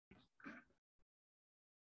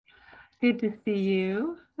Good to see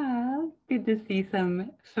you. Good to see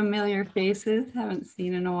some familiar faces. Haven't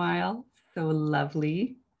seen in a while. So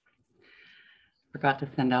lovely. Forgot to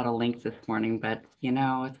send out a link this morning, but you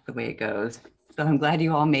know, it's the way it goes. So I'm glad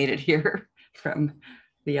you all made it here from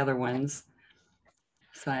the other ones.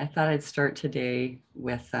 So I thought I'd start today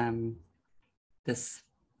with this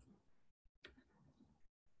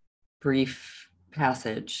brief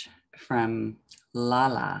passage from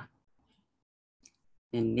Lala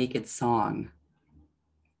in Naked Song,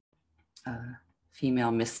 a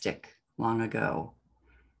female mystic long ago.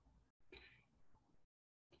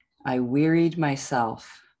 I wearied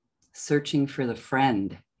myself searching for the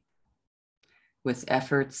friend with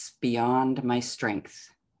efforts beyond my strength.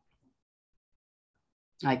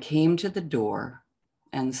 I came to the door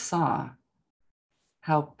and saw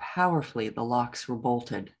how powerfully the locks were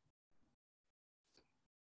bolted.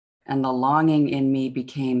 And the longing in me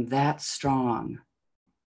became that strong.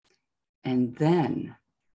 And then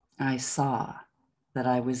I saw that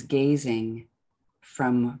I was gazing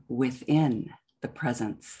from within the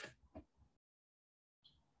presence.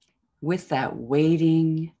 With that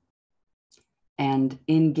waiting and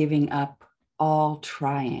in giving up all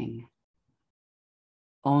trying,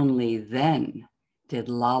 only then did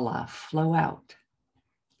Lala flow out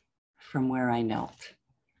from where I knelt.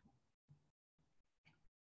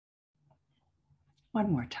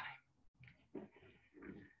 One more time.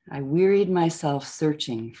 I wearied myself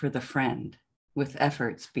searching for the friend with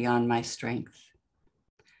efforts beyond my strength.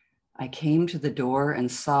 I came to the door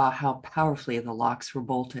and saw how powerfully the locks were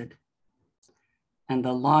bolted, and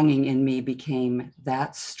the longing in me became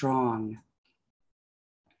that strong.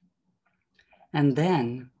 And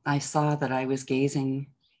then I saw that I was gazing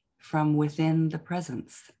from within the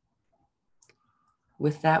presence.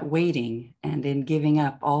 With that waiting and in giving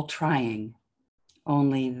up all trying,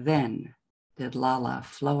 only then did Lala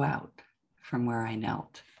flow out from where I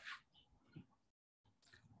knelt.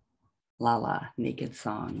 Lala, Naked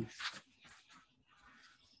Song.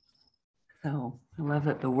 So I love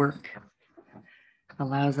that the work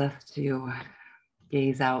allows us to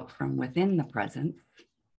gaze out from within the presence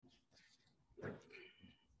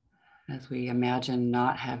as we imagine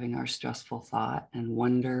not having our stressful thought and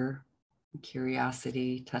wonder,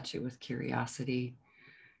 curiosity, touch it with curiosity,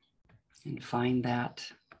 and find that,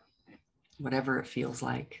 whatever it feels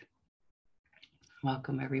like.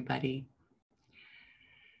 Welcome, everybody.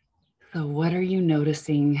 So what are you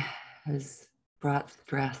noticing has brought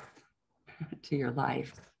stress to your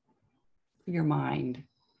life, to your mind?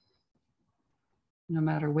 No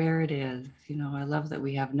matter where it is, you know, I love that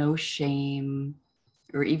we have no shame,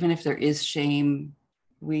 or even if there is shame,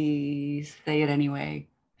 we say it anyway,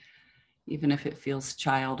 even if it feels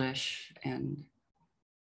childish and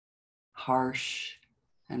harsh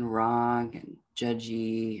and wrong and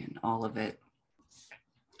judgy and all of it.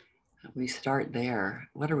 We start there.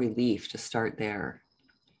 What a relief to start there.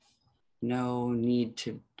 No need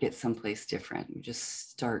to get someplace different. We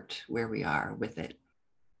just start where we are with it.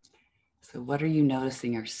 So what are you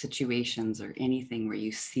noticing, or situations or anything where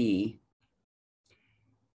you see,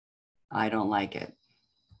 I don't like it.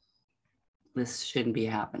 This shouldn't be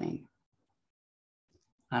happening.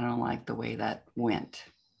 I don't like the way that went.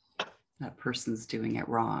 That person's doing it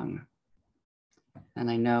wrong.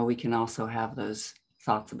 And I know we can also have those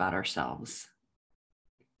thoughts about ourselves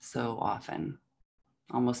so often.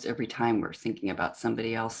 Almost every time we're thinking about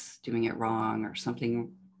somebody else doing it wrong or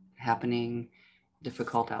something happening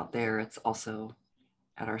difficult out there, it's also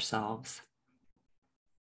at ourselves.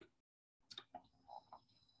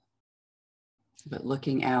 But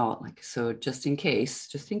looking out, like, so just in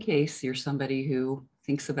case you're somebody who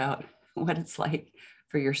thinks about what it's like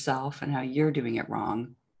for yourself and how you're doing it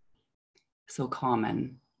wrong, so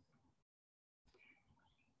common,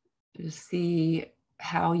 to see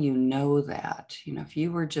how you know that. You know, if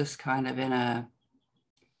you were just kind of in a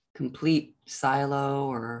complete silo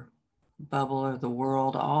or bubble of the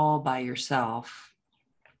world all by yourself,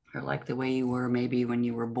 or like the way you were maybe when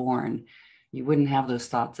you were born, you wouldn't have those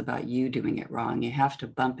thoughts about you doing it wrong. You have to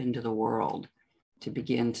bump into the world to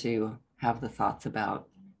begin to have the thoughts about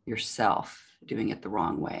yourself doing it the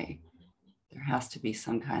wrong way. There has to be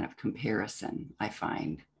some kind of comparison, I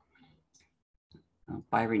find.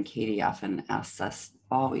 Byron Katie often asks us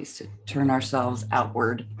always to turn ourselves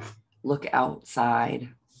outward, look outside.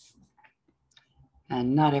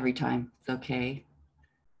 And not every time, it's okay.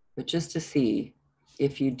 But just to see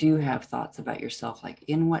if you do have thoughts about yourself, like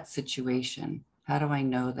in what situation, how do I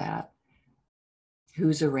know that?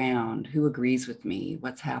 Who's around? Who agrees with me?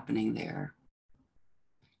 What's happening there?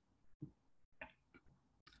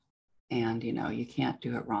 And, you know, you can't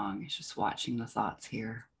do it wrong. It's just watching the thoughts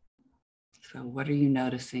here. So what are you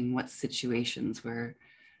noticing? What situations where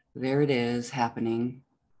there it is happening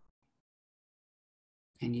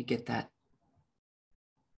and you get that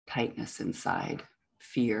tightness inside,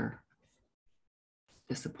 fear,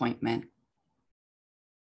 disappointment,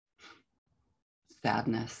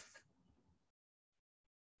 sadness.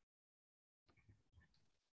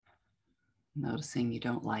 Noticing you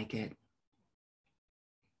don't like it.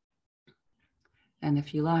 And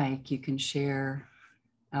if you like, you can share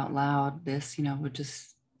out loud. This, would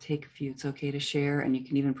just take a few. It's okay to share, and you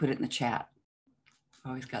can even put it in the chat.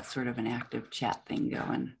 Always got sort of an active chat thing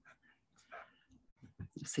going.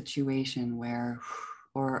 A situation where,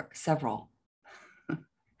 or several,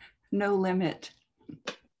 no limit.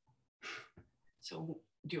 So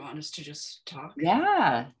do you want us to just talk?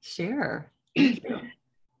 Yeah, share.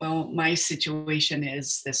 Well, my situation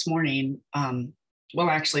is this morning. Well,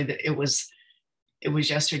 actually, it was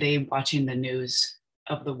yesterday watching the news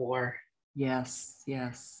of the war. Yes.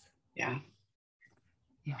 Yeah.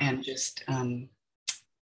 And just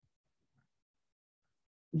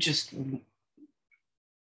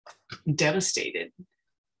devastated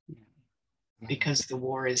because the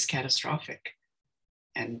war is catastrophic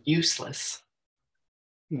and useless.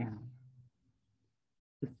 Yeah.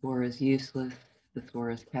 This war is useless. This war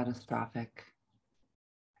is catastrophic.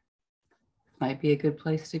 Might be a good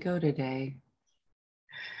place to go today.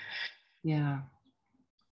 Yeah.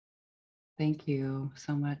 Thank you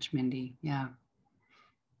so much, Mindy. Yeah.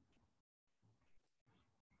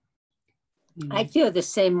 I feel the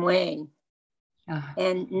same way.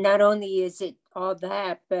 And not only is it all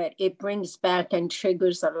that, but it brings back and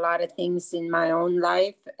triggers a lot of things in my own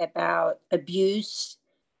life about abuse.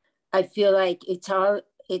 I feel like it's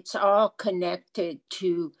all connected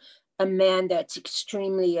to a man that's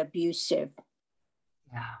extremely abusive.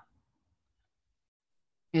 Yeah.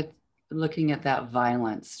 It's looking at that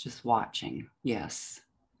violence, just watching. Yes.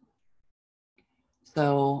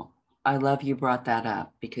 So I love you brought that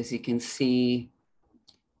up, because you can see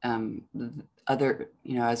other,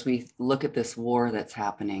 as we look at this war that's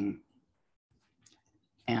happening,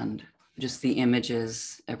 and just the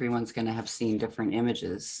images, everyone's going to have seen different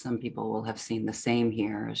images. Some people will have seen the same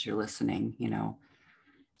here as you're listening,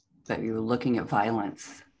 but you're looking at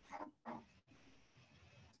violence.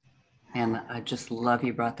 And I just love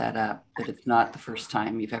you brought that up, that it's not the first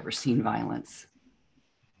time you've ever seen violence.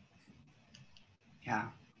 Yeah.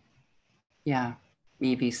 Yeah.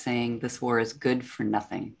 Evie saying this war is good for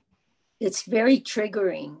nothing. It's very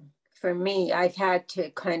triggering for me. I've had to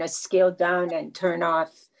kind of scale down and turn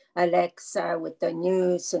off Alexa with the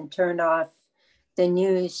news and turn off the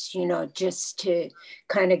news, just to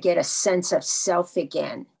kind of get a sense of self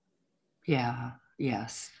again. Yeah.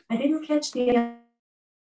 Yes. I didn't catch the...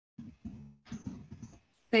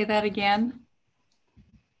 Say that again.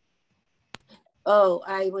 Oh,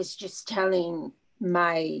 I was just telling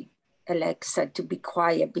my Alexa to be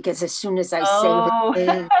quiet, because as soon as I say her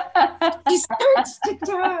name, she starts to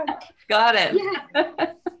talk. Got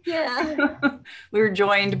it. Yeah. We're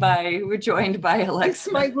joined by Alexa.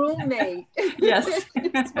 It's my roommate. Yes.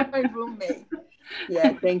 It's my roommate.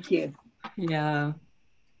 Yeah, thank you. Yeah.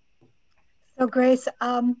 So Grace,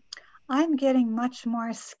 I'm getting much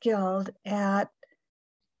more skilled at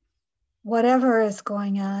whatever is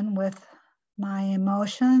going on with my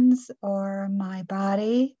emotions or my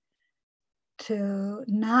body, to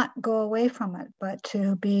not go away from it, but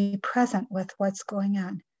to be present with what's going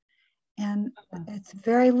on. And it's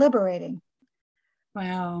very liberating.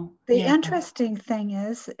 Wow. The interesting thing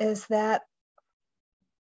is that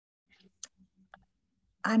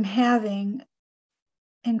I'm having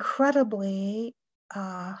incredibly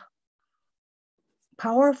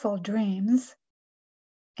powerful dreams,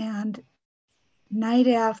 and night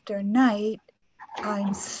after night,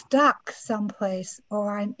 I'm stuck someplace,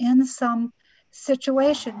 or I'm in some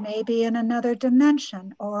situation, maybe in another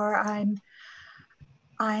dimension, or I'm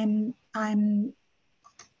on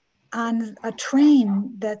a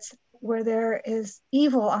train that's where there is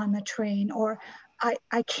evil on the train, or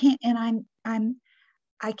I can't, and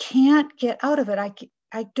I can't get out of it.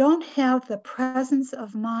 I don't have the presence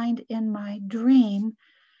of mind in my dream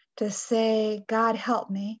to say, God help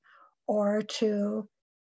me, or to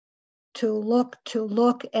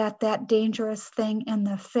look at that dangerous thing in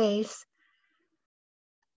the face.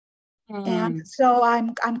 And so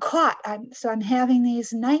I'm caught. I'm having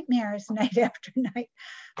these nightmares night after night.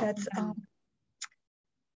 That's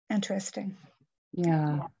interesting.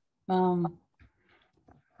 Yeah. Oh,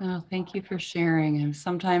 thank you for sharing. And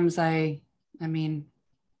sometimes I mean,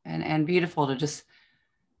 and beautiful to just,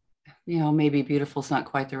 maybe beautiful is not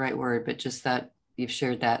quite the right word, but just that you've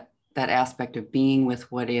shared that that aspect of being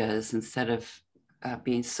with what is, instead of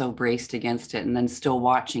being so braced against it, and then still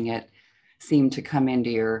watching it seem to come into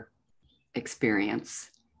your experience.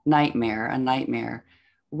 A nightmare,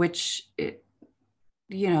 which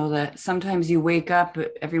that sometimes you wake up,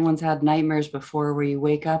 everyone's had nightmares before, where you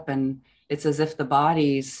wake up and it's as if the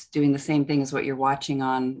body's doing the same thing as what you're watching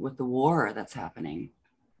on with the war that's happening.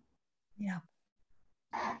 Yeah.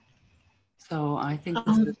 So I think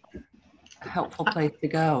this is a helpful place to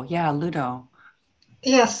go. Yeah, Ludo.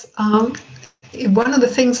 Yes. One of the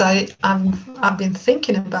things I've been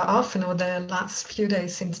thinking about often over the last few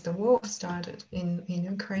days since the war started in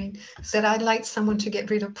Ukraine is that I'd like someone to get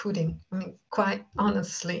rid of Putin. I mean, quite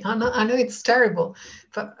honestly, I know it's terrible,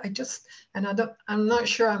 but I'm not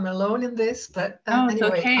sure I'm alone in this. But anyway,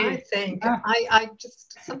 okay. I think I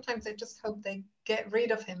sometimes hope they get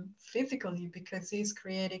rid of him physically, because he's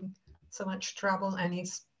creating so much trouble and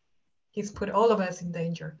he's put all of us in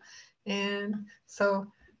danger, and so.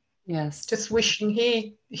 Yes. Just wishing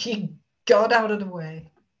he got out of the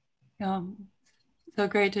way. So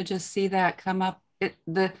great to just see that come up.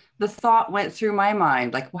 The thought went through my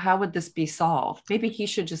mind, like, well, how would this be solved? Maybe he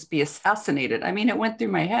should just be assassinated. I mean, it went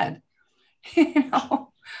through my head.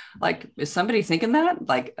 Like, is somebody thinking that?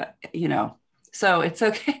 Like, so it's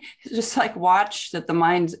okay. Just like watch that the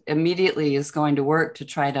mind immediately is going to work to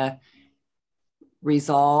try to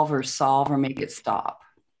resolve or solve or make it stop.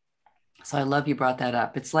 So I love you brought that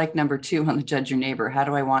up. It's like number 2 on the judge your neighbor. How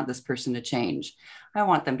do I want this person to change? I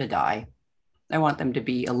want them to die. I want them to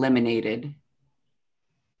be eliminated.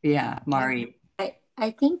 Yeah, Mari.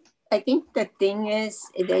 I think the thing is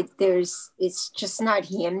that it's just not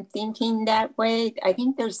him thinking that way. I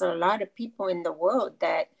think there's a lot of people in the world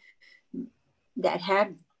that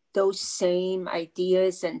have those same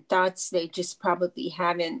ideas and thoughts. They just probably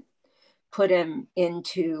haven't put them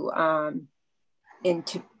into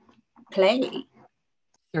play.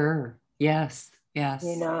 Sure. Yes.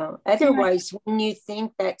 Otherwise, wouldn't you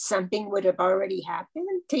think that something would have already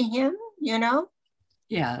happened to him?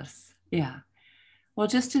 Yes. Yeah. Well,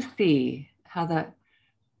 just to see how that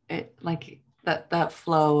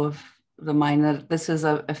flow of the mind, that this is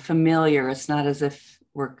a familiar. It's not as if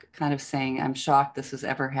we're kind of saying, I'm shocked this has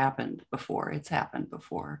ever happened before. It's happened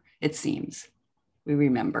before. It seems we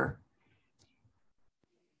remember.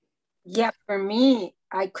 Yeah, for me,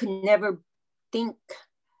 I could never think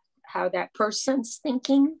how that person's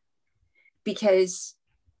thinking, because,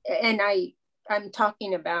 and I'm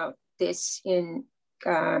talking about this in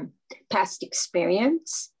past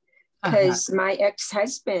experience, because my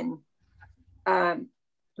ex-husband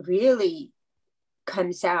really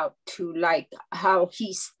comes out to like how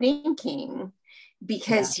he's thinking,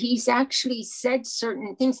 because he's actually said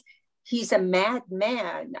certain things. He's a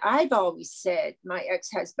madman. I've always said my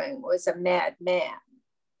ex-husband was a madman.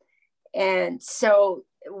 And so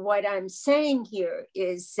what I'm saying here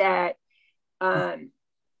is that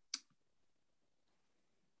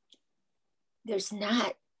there's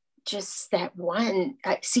not just that one.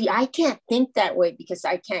 See, I can't think that way because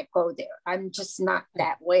I can't go there. I'm just not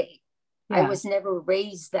that way. Yeah. I was never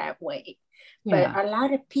raised that way. Yeah. But a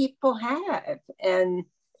lot of people have. And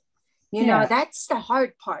you know, that's the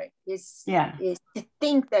hard part is to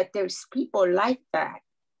think that there's people like that.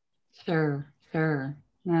 Sure.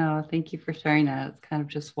 No, thank you for sharing that. It's kind of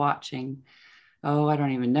just watching. Oh, I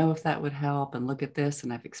don't even know if that would help. And look at this.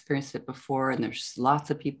 And I've experienced it before. And there's lots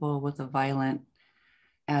of people with a violent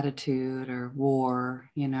attitude or war,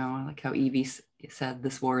 like how Evie said,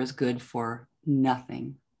 this war is good for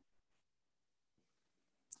nothing.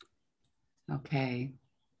 Okay.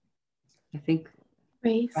 I think.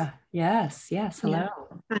 Grace. Yes. Hello.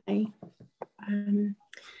 Yeah. Hi.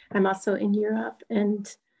 I'm also in Europe, and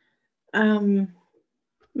when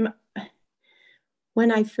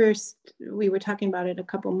we were talking about it a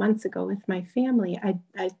couple months ago with my family, I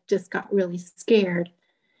just got really scared,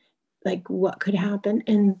 like what could happen,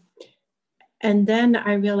 and then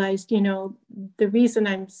I realized, the reason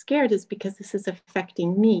I'm scared is because this is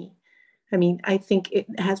affecting me. I mean, I think it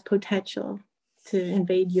has potential to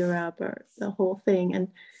invade Europe or the whole thing, and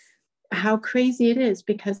how crazy it is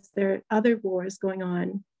because there are other wars going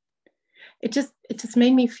on. It just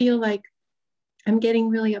made me feel like I'm getting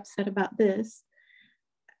really upset about this,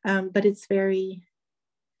 but it's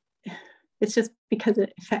just because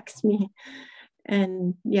it affects me.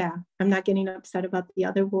 And I'm not getting upset about the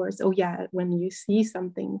other wars. Oh yeah, when you see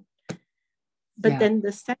something. But then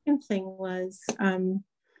the second thing was,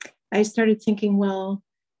 I started thinking, well,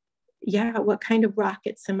 what kind of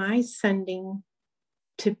rockets am I sending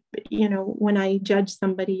to, when I judge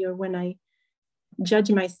somebody or when I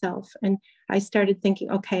judge myself? And I started thinking,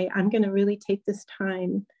 okay, I'm going to really take this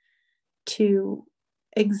time to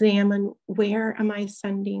examine, where am I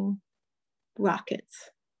sending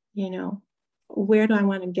rockets? Where do I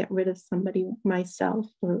want to get rid of somebody, myself,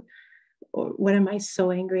 or what am I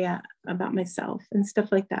so angry at about myself, and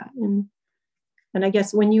stuff like that. And I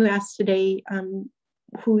guess when you asked today,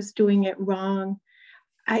 who's doing it wrong,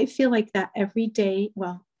 I feel like that every day.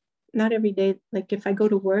 Well, not every day, like if I go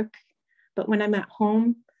to work, but when I'm at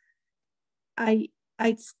home, I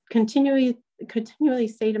continually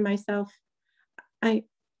say to myself,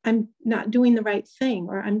 I'm not doing the right thing,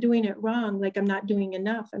 or I'm doing it wrong. Like I'm not doing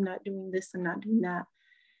enough. I'm not doing this. I'm not doing that.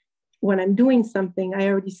 When I'm doing something, I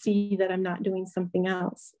already see that I'm not doing something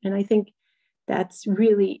else. And I think that's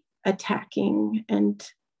really attacking and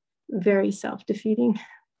very self-defeating.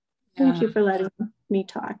 Thank you for letting me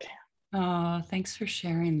talk. Oh, thanks for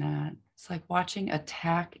sharing that. It's like watching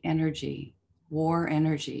attack energy, war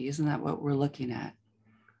energy. Isn't that what we're looking at?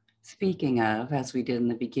 Speaking of, as we did in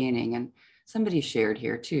the beginning, and somebody shared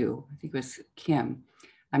here too, I think it was Kim,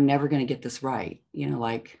 I'm never going to get this right.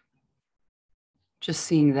 Like just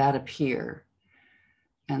seeing that appear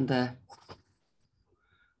and the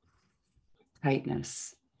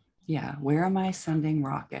tightness. Yeah. Where am I sending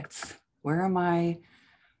rockets? Where am I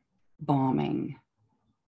bombing?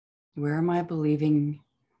 Where am I believing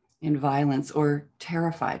in violence or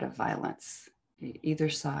terrified of violence? Either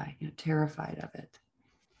side, terrified of it.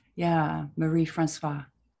 Yeah. Marie-Francois.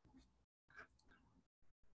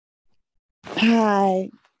 Hi,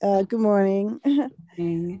 good morning.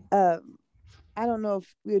 Mm. I don't know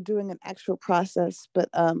if we're doing an actual process, but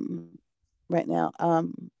right now,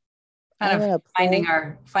 kind of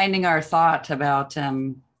finding our thought about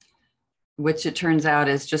which it turns out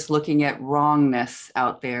is just looking at wrongness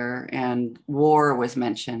out there, and war was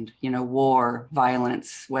mentioned. War,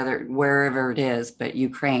 violence, wherever it is, but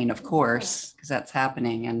Ukraine, of course, because that's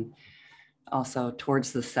happening, and also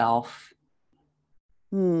towards the self.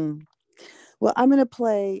 Well, I'm going to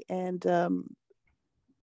play, and the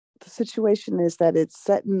situation is that it's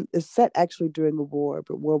set actually during a war,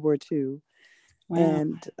 but World War II. Wow.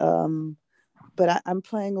 And but I'm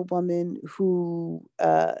playing a woman who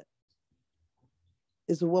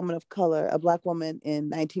is a woman of color, a Black woman in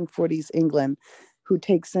 1940s England, who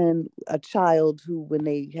takes in a child who, when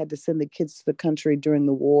they had to send the kids to the country during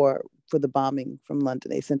the war for the bombing from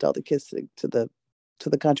London, they sent all the kids to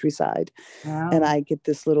the countryside. Wow. And I get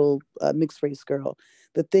this little mixed race girl.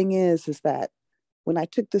 The thing is that when I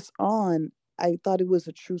took this on, I thought it was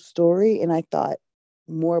a true story, and I thought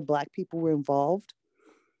more Black people were involved.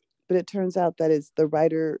 But it turns out that the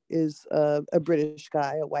writer is a British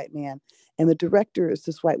guy, a white man, and the director is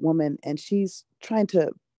this white woman, and she's trying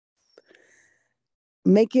to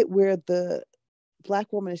make it where the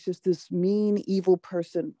Black woman is just this mean, evil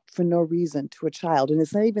person for no reason to a child, and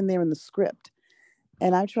it's not even there in the script.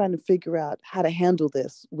 And I'm trying to figure out how to handle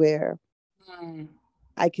this where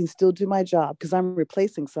I can still do my job, because I'm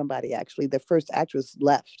replacing somebody. Actually, the first actress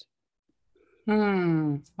left.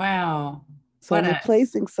 Wow. So I'm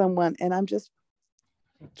replacing someone, and I'm just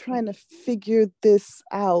trying to figure this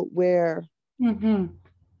out where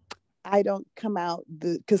I don't come out,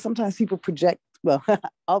 because sometimes people project, well,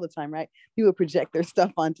 all the time, right? People project their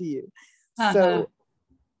stuff onto you. So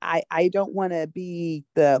I don't want to be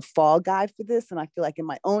the fall guy for this. And I feel like in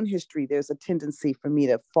my own history, there's a tendency for me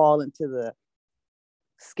to fall into the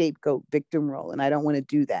scapegoat victim role. And I don't want to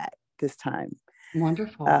do that this time.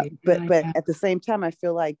 Wonderful. But at the same time, I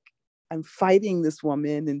feel like I'm fighting this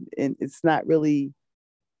woman, and it's not really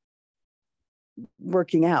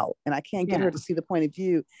working out, and I can't get her to see the point of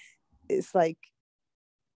view. It's like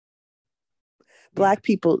Black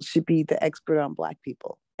people should be the expert on Black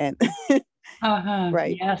people, and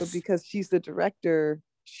right. Yes. But because she's the director,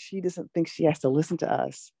 she doesn't think she has to listen to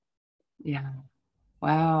us. Yeah.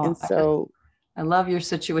 Wow. And so I love your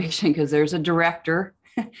situation, because there's a director.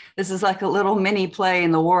 This is like a little mini play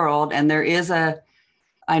in the world, and there is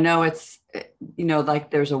I know it's,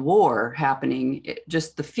 like there's a war happening,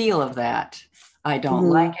 just the feel of that. I don't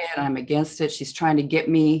like it. I'm against it. She's trying to get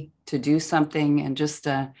me to do something. And just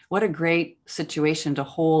what a great situation to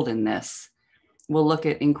hold in this. We'll look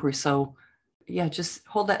at inquiry. So yeah, just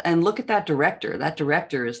hold that and look at that director. That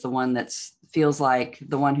director is the one that feels like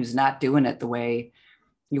the one who's not doing it the way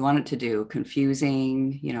you want it to do.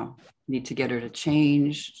 Confusing, need to get her to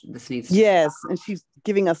change. This needs to Yes. And she's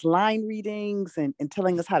giving us line readings and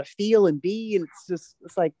telling us how to feel and be. And it's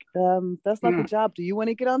like, that's not the job. Do you want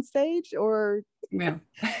to get on stage, or, yes.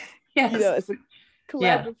 It's a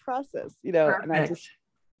collaborative process, Perfect. And I just,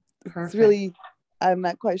 it's really, I'm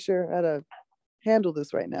not quite sure how to handle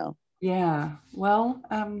this right now. Yeah. Well,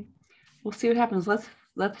 we'll see what happens. Let's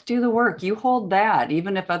let's do the work. You hold that,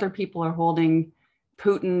 even if other people are holding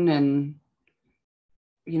Putin and,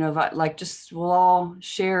 you know, like just we'll all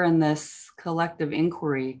share in this collective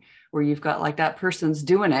inquiry where you've got like that person's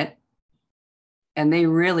doing it and they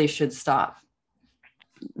really should stop.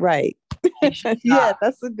 Right. They should Yeah, stop.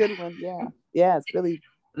 that's a good one. Yeah. Yeah, it's really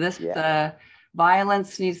This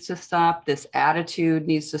violence needs to stop. This attitude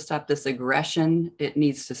needs to stop. This aggression, it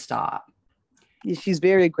needs to stop. Yeah, she's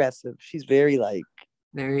very aggressive. She's very like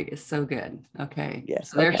It's so good. Okay.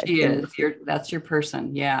 Yes. So there okay. she is. That's your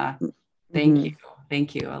person. Yeah. Thank Mhm. you.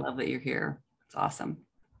 Thank you. I love that you're here. It's awesome.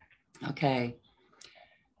 Okay.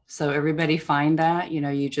 So everybody find that, you know,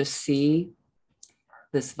 you just see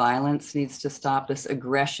this violence needs to stop. This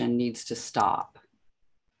aggression needs to stop.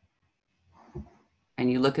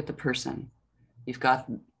 And you look at the person. You've got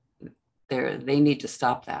they need to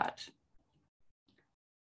stop that.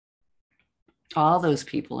 All those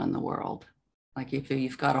people in the world. Like if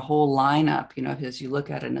you've got a whole lineup, you know, as you look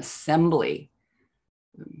at an assembly,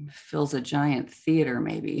 fills a giant theater,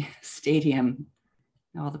 maybe stadium,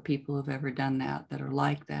 all the people who've ever done that are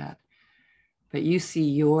like that. But you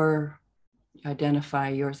see identify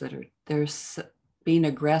yours that they're being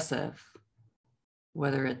aggressive,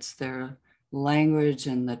 whether it's their language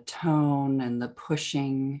and the tone and the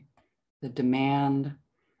pushing, the demand,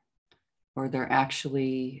 or they're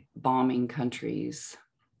actually bombing countries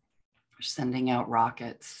or sending out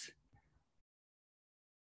rockets.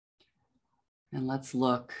 And let's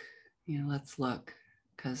look,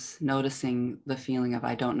 because noticing the feeling of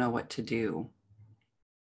I don't know what to do.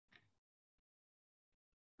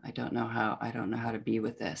 I don't know how to be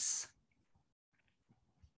with this.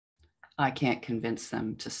 I can't convince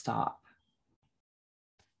them to stop.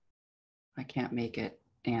 I can't make it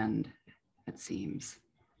end, it seems.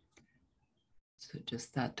 So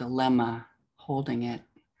just that dilemma, holding it.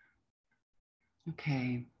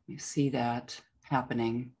 Okay, you see that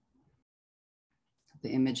happening. The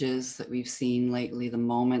images that we've seen lately, the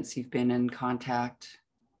moments you've been in contact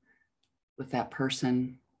with that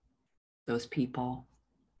person, those people.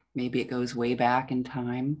 Maybe it goes way back in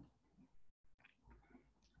time.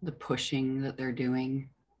 The pushing that they're doing.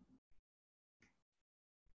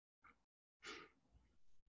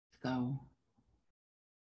 So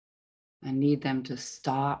I need them to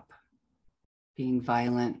stop being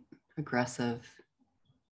violent, aggressive,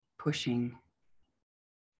 pushing.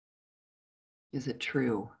 Is it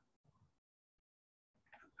true?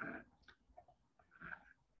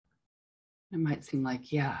 It might seem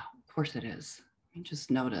like, yeah, of course it is. You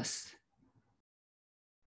just notice.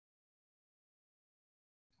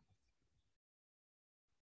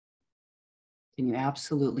 Can you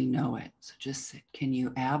absolutely know it? So just, can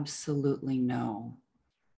you absolutely know?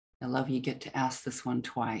 I love you get to ask this one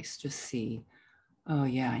twice. Just see, oh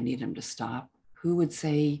yeah, I need him to stop. Who would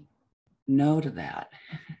say no to that?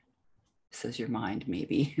 Says your mind,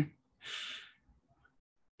 maybe.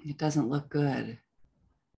 It doesn't look good.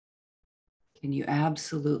 Can you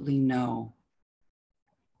absolutely know?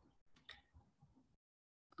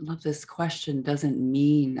 I love this question doesn't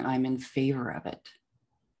mean I'm in favor of it.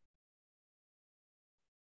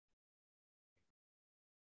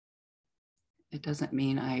 It doesn't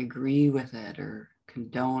mean I agree with it or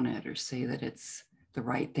condone it or say that it's the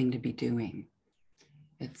right thing to be doing.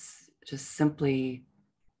 It's just simply,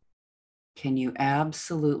 can you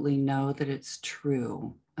absolutely know that it's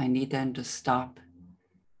true? I need them to stop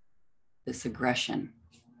this aggression.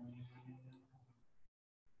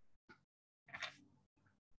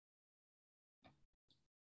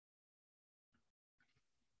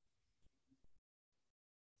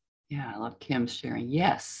 Yeah, I love Kim sharing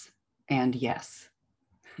yes and yes.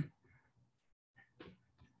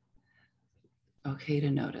 Okay to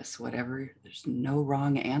notice whatever, there's no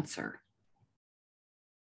wrong answer.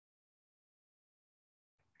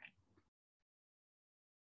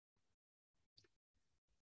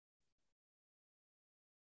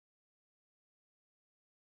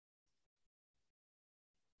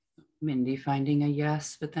 Mindy finding a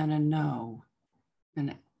yes, but then a no.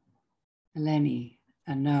 And Eleni,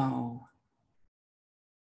 a no.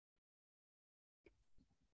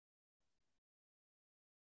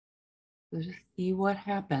 So just see what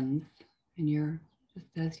happens and just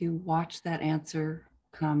as you watch that answer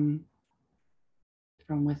come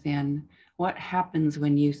from within, what happens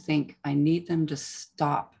when you think, I need them to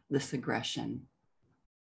stop this aggression?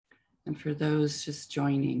 And for those just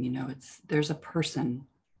joining, there's a person,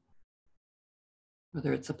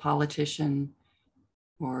 whether it's a politician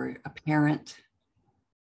or a parent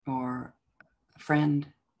or a friend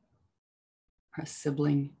or a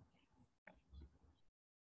sibling,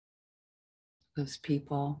 those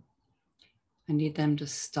people. I need them to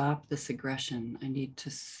stop this aggression. I need to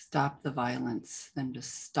stop the violence, them to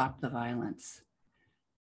stop the violence.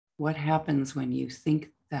 What happens when you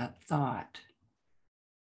think that thought?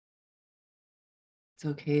 It's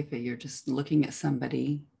okay if you're just looking at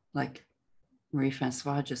somebody like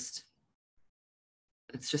Marie-Francois,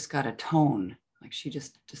 it's just got a tone, like she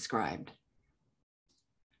just described.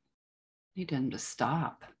 Need them to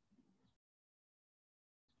stop.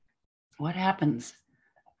 What happens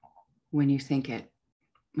when you think it,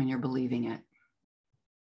 when you're believing it?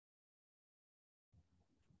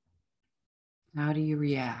 How do you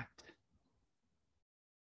react?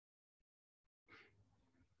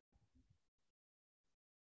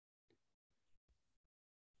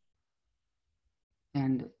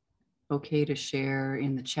 And okay to share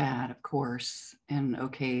in the chat, of course, and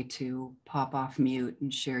okay to pop off mute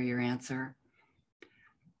and share your answer.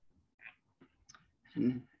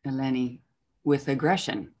 And Eleni, with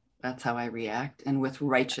aggression, that's how I react, and with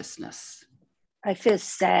righteousness. I feel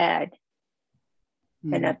sad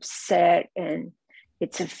and upset, and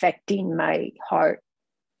it's affecting my heart.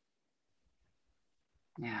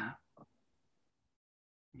 Yeah,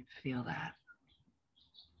 you feel that.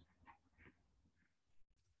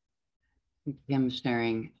 Kim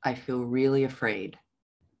sharing, I feel really afraid.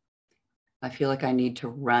 I feel like I need to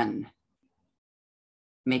run,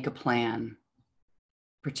 make a plan,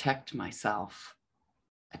 protect myself,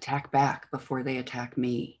 attack back before they attack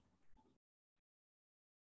me.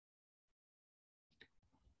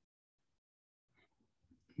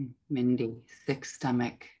 Mindy, sick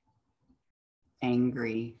stomach,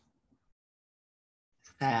 angry,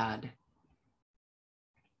 sad.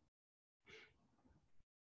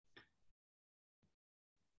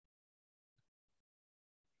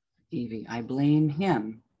 Evie, I blame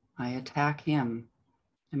him. I attack him.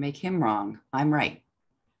 I make him wrong. I'm right.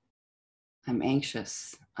 I'm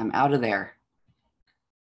anxious. I'm out of there.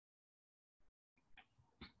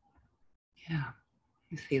 Yeah,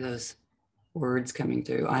 you see those words coming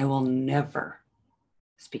through. I will never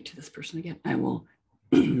speak to this person again. I will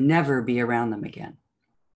never be around them again.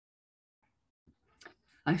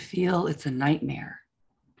 I feel it's a nightmare.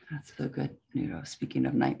 That's so good, Nudo. Speaking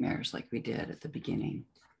of nightmares, like we did at the beginning.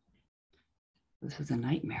 This is a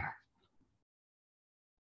nightmare.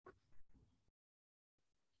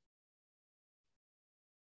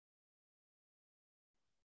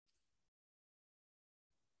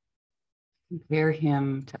 Compare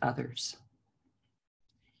him to others.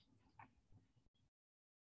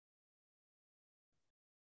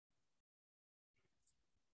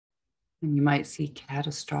 And you might see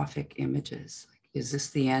catastrophic images. Like, is this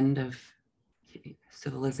the end of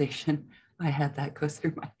civilization? I had that go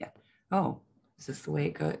through my head. Oh, is this the way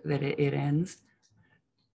it ends?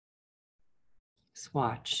 Just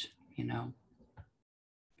watch, you know.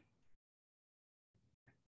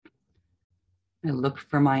 I look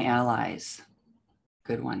for my allies.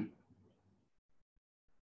 Good one.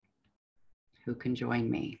 Who can join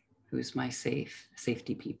me? Who's my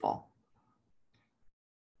safety people?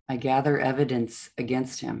 I gather evidence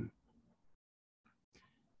against him.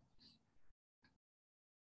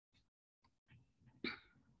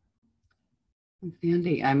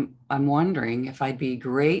 Andy, I'm wondering if I'd be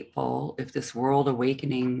grateful if this world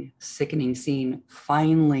awakening, sickening scene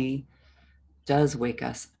finally does wake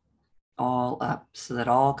us all up so that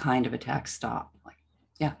all kind of attacks stop. Like,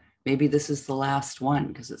 yeah, maybe this is the last one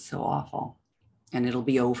because it's so awful and it'll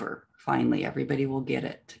be over. Finally, everybody will get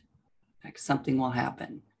it. Like something will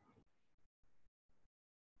happen.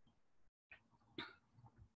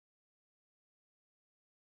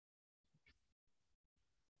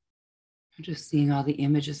 I'm just seeing all the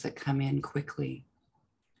images that come in quickly.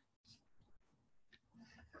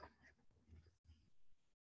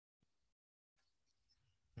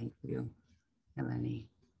 Thank you, Eleni.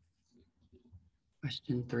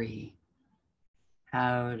 Question 3.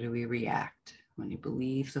 How do we react when you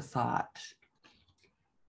believe the thought?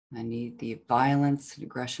 I need the violence and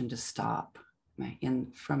aggression to stop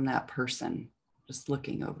from that person just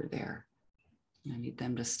looking over there. I need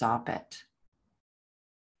them to stop it.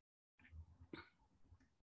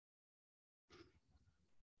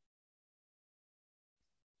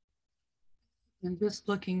 And just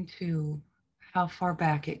looking to how far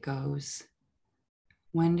back it goes.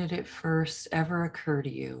 When did it first ever occur to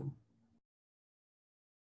you?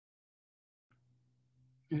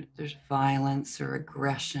 There's violence or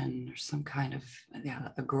aggression or some kind of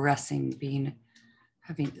aggressing,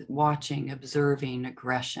 watching, observing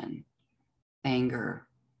aggression, anger.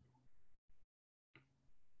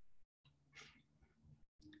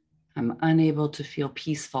 I'm unable to feel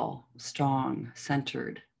peaceful, strong,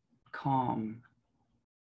 centered, calm.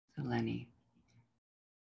 Eleni,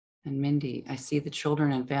 And Mindy, I see the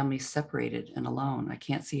children and families separated and alone. I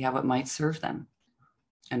can't see how it might serve them.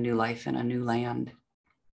 A new life in a new land.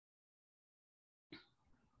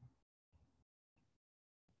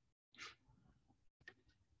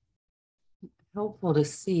 Helpful to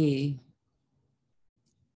see,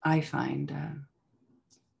 I find,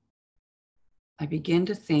 I begin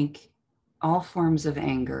to think all forms of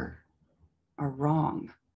anger are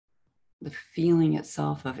wrong. The feeling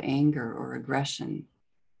itself of anger or aggression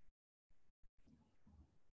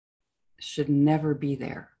should never be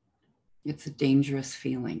there. It's a dangerous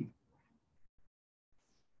feeling.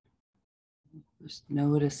 Just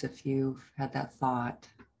notice if you've had that thought.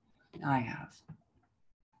 I have.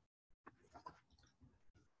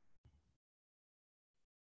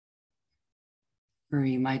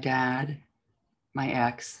 Marie, my dad, my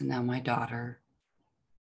ex, and now my daughter.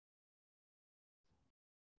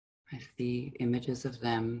 I see images of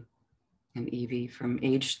them and Evie. From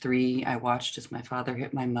age 3, I watched as my father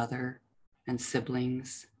hit my mother and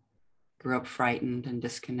siblings, grew up frightened and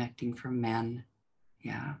disconnecting from men.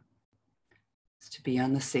 Yeah. It's to be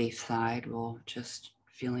on the safe side while just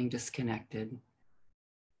feeling disconnected.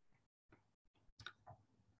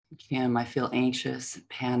 Kim, I feel anxious,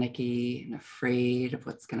 panicky, and afraid of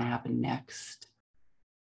what's going to happen next.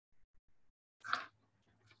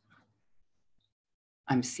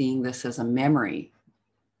 I'm seeing this as a memory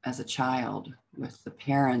as a child with the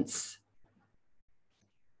parents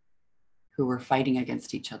who were fighting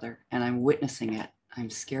against each other, and I'm witnessing it. I'm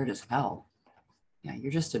scared as hell. Yeah,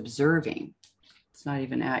 you're just observing. It's not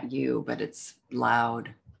even at you, but it's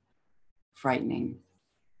loud, frightening,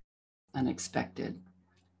 unexpected.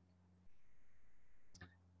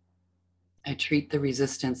 I treat the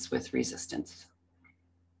resistance with resistance.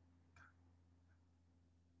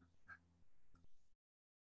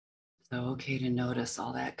 So okay to notice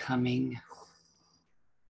all that coming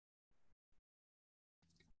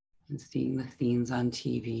and seeing the scenes on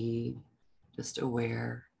TV, just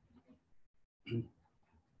aware.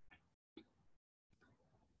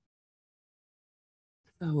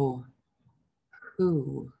 So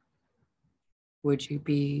who would you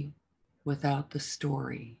be without the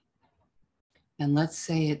story? And let's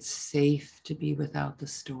say it's safe to be without the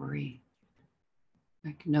story.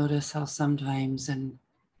 Like notice how sometimes in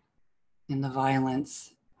the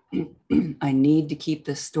violence, I need to keep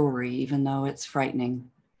this story, even though it's frightening.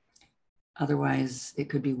 Otherwise, it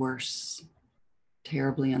could be worse,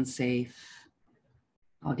 terribly unsafe.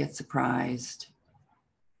 I'll get surprised.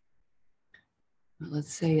 But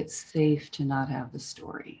let's say it's safe to not have the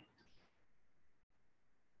story.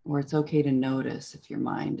 Or it's okay to notice if your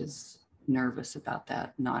mind is nervous about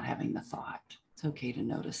that, not having the thought. It's okay to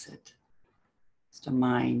notice it. Just a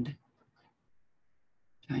mind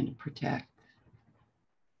trying to protect.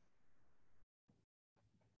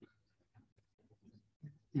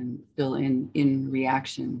 And still in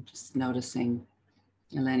reaction, just noticing.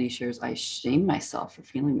 Eleni shares, I shame myself for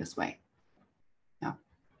feeling this way. Now,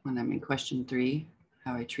 when I'm in question 3,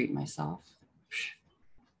 how I treat myself,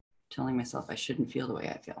 telling myself I shouldn't feel the way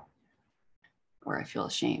I feel, or I feel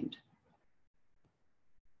ashamed.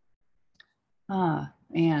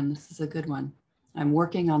 And this is a good one. I'm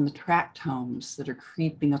working on the tract homes that are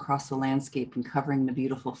creeping across the landscape and covering the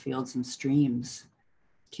beautiful fields and streams,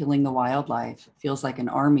 killing the wildlife. It feels like an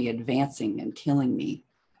army advancing and killing me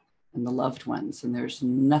and the loved ones, and there's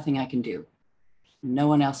nothing I can do. No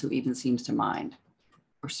one else who even seems to mind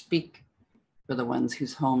or speak for the ones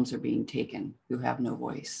whose homes are being taken, who have no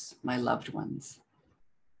voice, my loved ones,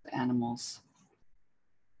 the animals,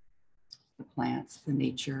 the plants, the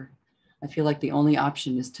nature. I feel like the only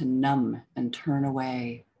option is to numb and turn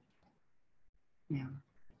away. Yeah.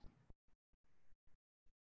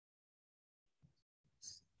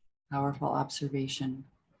 Powerful observation.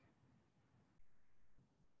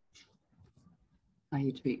 How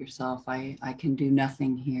you treat yourself. I can do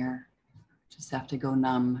nothing here. Just have to go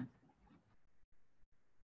numb.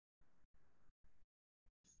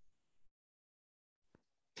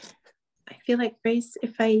 I feel like, Grace,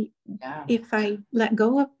 if I let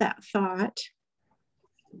go of that thought,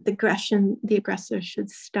 the aggressor should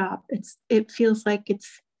stop. It feels like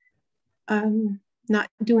it's not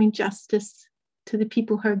doing justice to the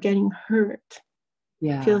people who are getting hurt.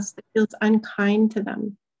 Yeah. It feels unkind to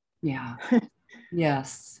them. Yeah.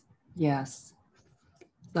 Yes. Yes.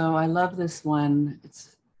 So I love this one.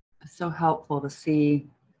 It's so helpful to see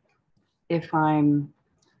if I'm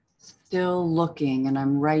still looking and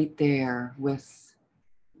I'm right there with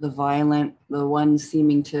the one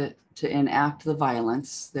seeming to enact the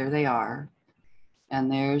violence. There they are.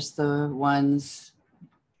 And there's the ones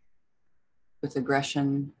with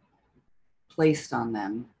aggression placed on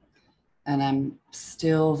them. And I'm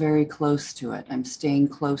still very close to it. I'm staying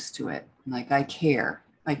close to it. Like I care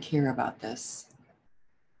about this.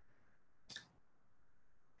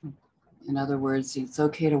 In other words, it's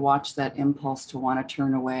okay to watch that impulse to want to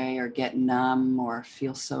turn away or get numb or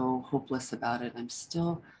feel so hopeless about it. I'm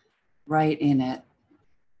still right in it.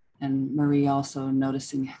 And Marie also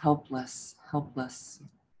noticing helpless,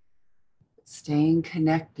 staying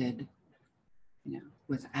connected,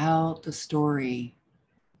 without the story.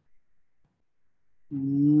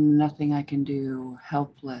 Nothing I can do,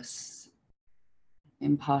 helpless,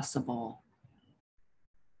 impossible.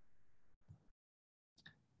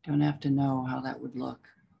 Don't have to know how that would look.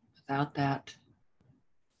 Without that,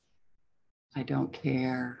 I don't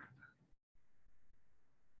care.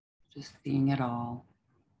 Just seeing it all.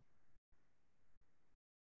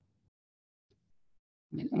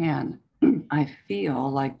 And I feel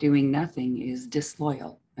like doing nothing is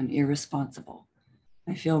disloyal and irresponsible.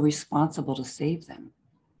 I feel responsible to save them.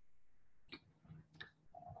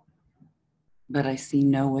 But I see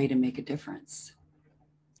no way to make a difference.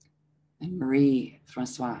 And Marie,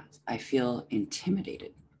 Francois, I feel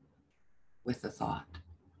intimidated with the thought.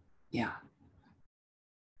 Yeah.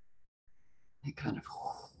 I kind of,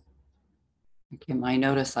 I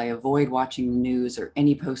notice I avoid watching the news or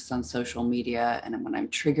any posts on social media. And when I'm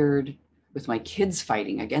triggered with my kids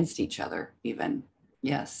fighting against each other, even,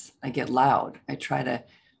 yes, I get loud. I try to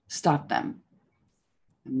stop them.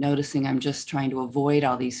 I'm noticing I'm just trying to avoid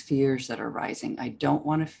all these fears that are rising. I don't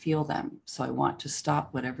want to feel them. So I want to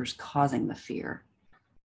stop whatever's causing the fear.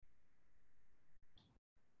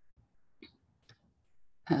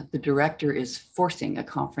 The director is forcing a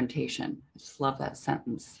confrontation. I just love that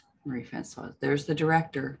sentence, Marie Francois. There's the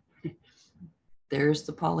director. There's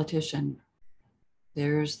the politician.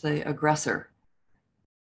 There's the aggressor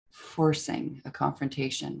forcing a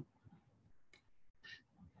confrontation.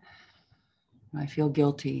 I feel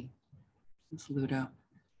guilty. It's Ludo.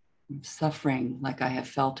 I'm suffering like I have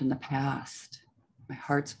felt in the past. My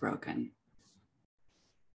heart's broken.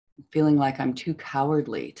 I'm feeling like I'm too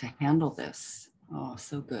cowardly to handle this. Oh,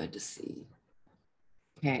 so good to see.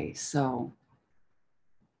 Okay, so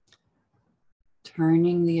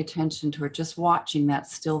turning the attention toward just watching that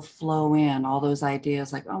still flow in, all those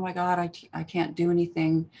ideas like, oh my God, I can't do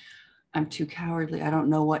anything. I'm too cowardly. I don't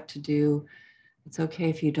know what to do. It's okay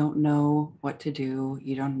if you don't know what to do.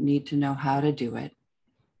 You don't need to know how to do it.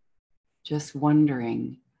 Just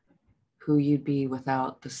wondering who you'd be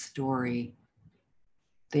without the story.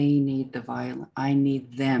 They need the violence. I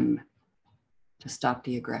need them to stop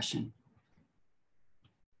the aggression.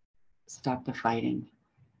 Stop the fighting.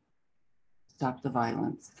 Stop the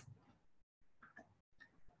violence.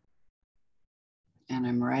 And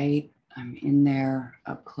I'm in there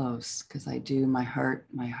up close because I do, my heart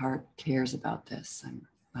cares about this.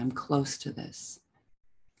 I'm close to this.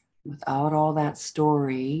 Without all that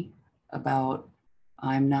story about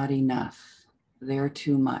I'm not enough, they're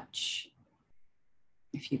too much.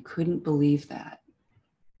 If you couldn't believe that,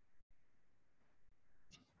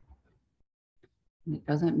 it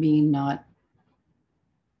doesn't mean not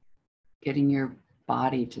getting your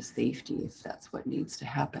body to safety if that's what needs to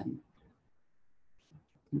happen.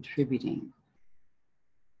 Contributing.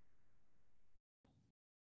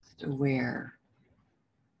 Just aware.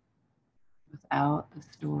 Without the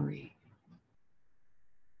story.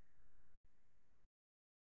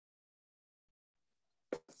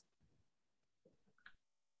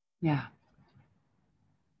 Yeah.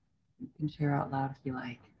 You can share out loud if you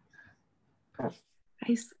like.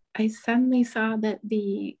 I suddenly saw that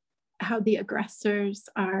how the aggressors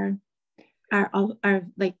are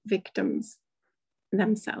like victims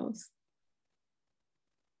themselves,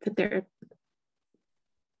 that they're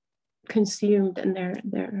consumed and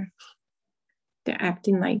they're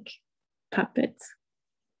acting like puppets.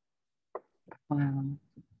 Wow.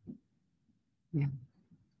 Yeah.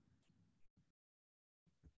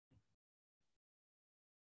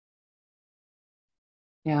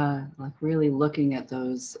 Yeah, like really looking at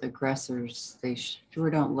those aggressors, they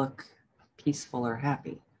sure don't look peaceful or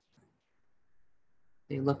happy.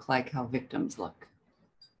 They look like how victims look.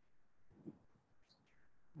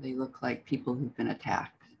 They look like people who've been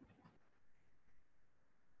attacked.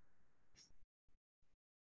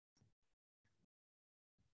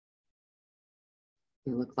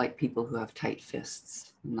 They look like people who have tight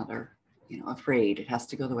fists, another, afraid it has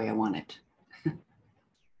to go the way I want it.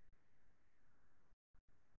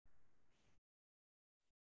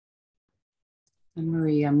 And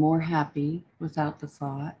Marie, I'm more happy without the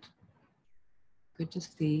thought. Good to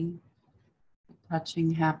see.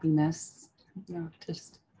 Touching happiness,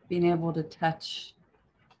 just being able to touch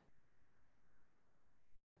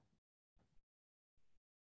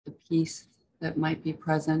peace that might be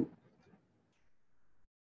present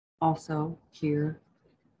also here.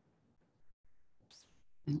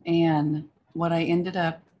 And what I ended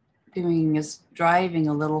up doing is driving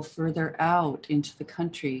a little further out into the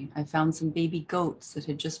country. I found some baby goats that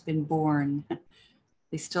had just been born.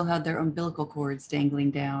 They still had their umbilical cords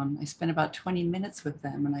dangling down. I spent about 20 minutes with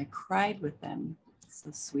them and I cried with them.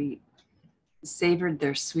 So sweet. I savored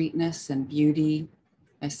their sweetness and beauty.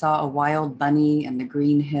 I saw a wild bunny in the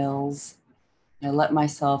green hills. I let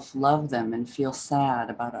myself love them and feel sad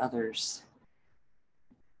about others.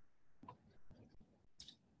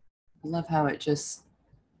 I love how it just,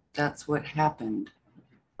 that's what happened.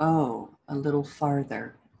 Oh, a little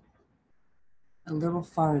farther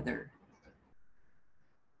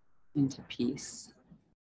into peace.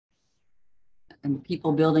 And the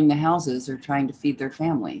people building the houses are trying to feed their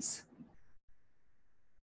families.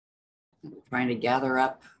 They're trying to gather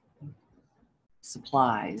up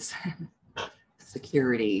supplies,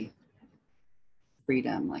 security,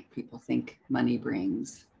 freedom, like people think money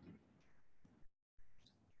brings.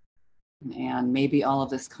 And maybe all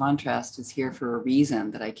of this contrast is here for a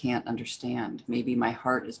reason that I can't understand. Maybe my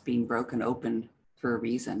heart is being broken open for a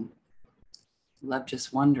reason. I love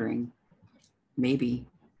just wondering, maybe,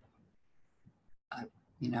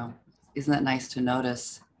 isn't that nice to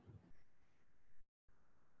notice?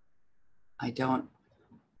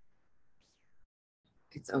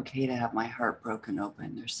 It's okay to have my heart broken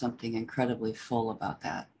open. There's something incredibly full about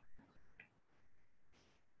that.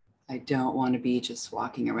 I don't want to be just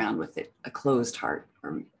walking around with a closed heart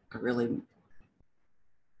or a really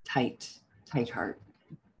tight heart,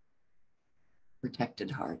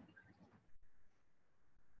 protected heart.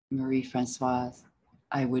 Marie Francoise,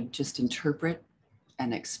 I would just interpret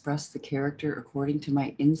and express the character according to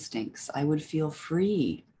my instincts. I would feel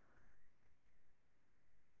free.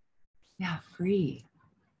 Yeah, free.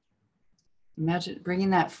 Imagine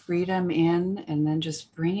bringing that freedom in and then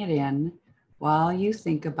just bring it in while you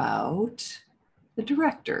think about the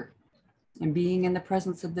director and being in the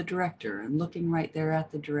presence of the director and looking right there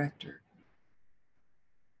at the director.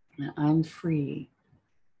 And I'm free.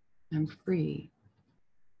 I'm free.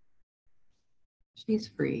 She's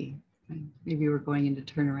free. Maybe we're going into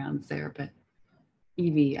turnarounds there, but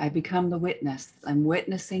Evie, I become the witness. I'm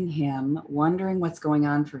witnessing him, wondering what's going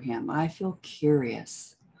on for him. I feel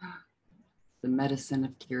curious. The medicine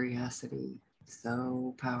of curiosity,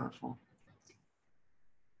 so powerful.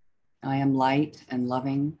 I am light and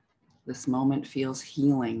loving. This moment feels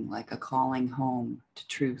healing, like a calling home to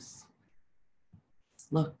truth.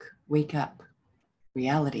 Look, wake up,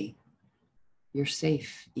 reality. You're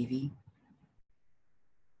safe, Evie.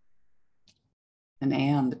 And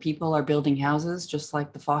Anne, the people are building houses just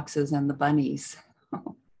like the foxes and the bunnies.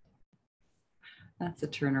 That's a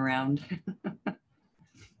turnaround.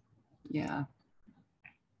 Yeah.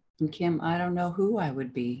 And Kim, I don't know who I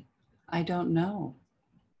would be. I don't know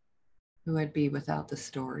who I'd be without the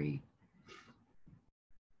story.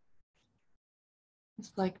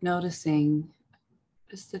 It's like noticing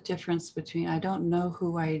just the difference between I don't know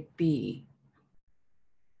who I'd be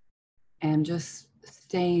and just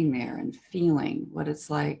staying there and feeling what it's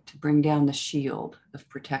like to bring down the shield of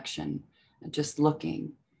protection and just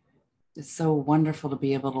looking. It's so wonderful to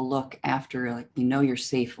be able to look after, like, you're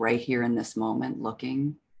safe right here in this moment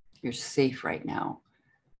looking. You're safe right now.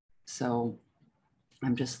 So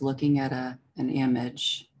I'm just looking at an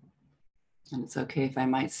image, and it's okay if I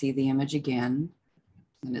might see the image again,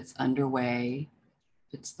 and it's underway.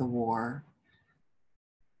 It's the war.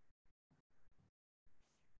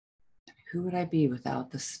 Who would I be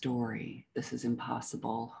without the story? This is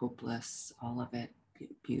impossible, hopeless, all of it,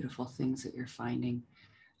 beautiful things that you're finding.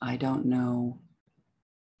 I don't know,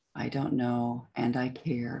 and I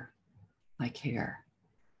care. I care.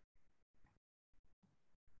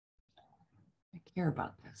 I care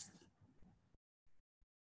about this.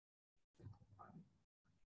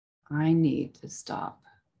 I need to stop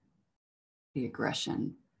the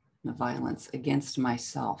aggression, the violence against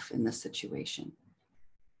myself in this situation.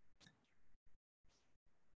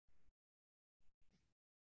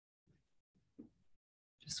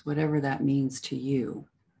 Just whatever that means to you.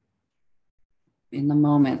 In the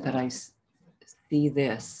moment that I see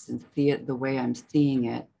this and see it the way I'm seeing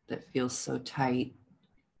it, that feels so tight,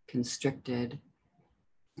 constricted,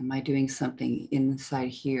 am I doing something inside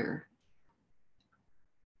here?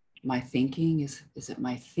 My thinking, is it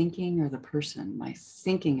my thinking or the person? My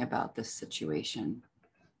thinking about this situation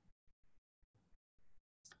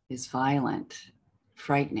is violent,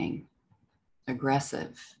 frightening,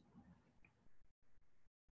 aggressive.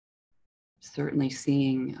 Certainly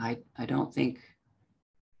seeing, I don't think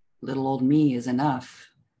little old me is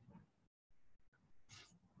enough.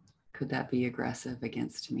 could that be aggressive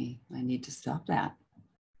against me? I need to stop that.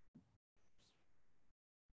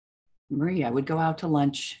 Marie, I would go out to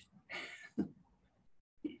lunch.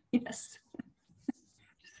 Yes.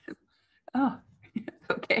 Oh,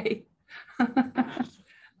 okay. I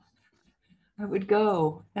would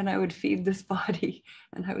go and I would feed this body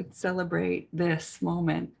and I would celebrate this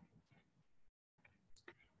moment.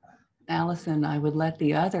 Allison, I would let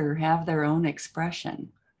the other have their own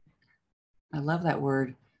expression. I love that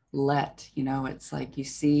word, let. You know, it's like you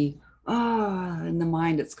see, in the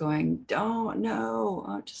mind it's going, don't,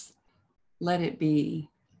 no, just let it be,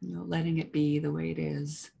 you know, letting it be the way it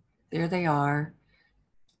is. There they are.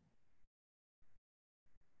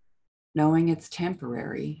 Knowing it's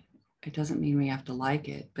temporary. It doesn't mean we have to like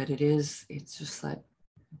it, but it's just that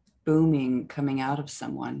booming coming out of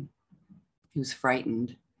someone who's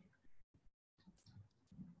frightened,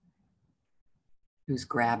 who's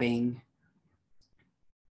grabbing,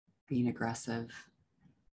 being aggressive.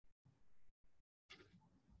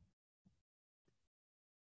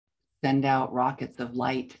 Send out rockets of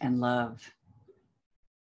light and love.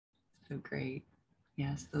 So great.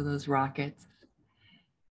 Yes, so those rockets.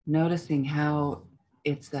 Noticing how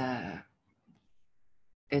it's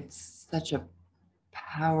such a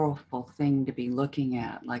powerful thing to be looking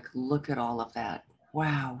at. Like, look at all of that.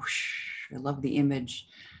 Wow. I love the image,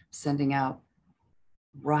 sending out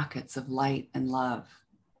rockets of light and love.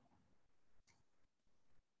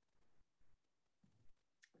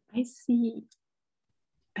 I see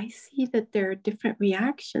that there are different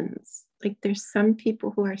reactions. Like, there's some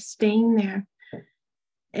people who are staying there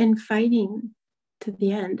and fighting to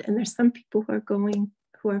the end, and there's some people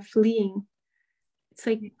who are fleeing. It's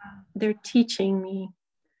like they're teaching me.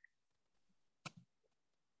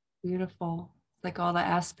 Beautiful. Like all the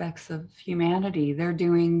aspects of humanity. They're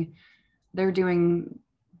doing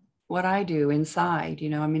what I do inside. You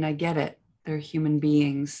know, I mean, I get it. They're human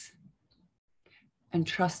beings. And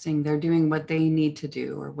trusting they're doing what they need to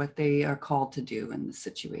do or what they are called to do in the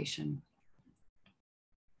situation.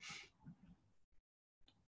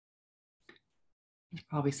 There's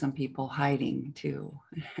probably some people hiding too,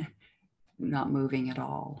 not moving at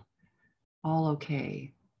all. All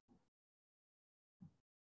okay.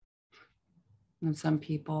 And some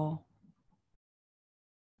people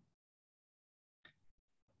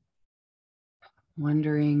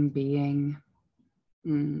wondering, being.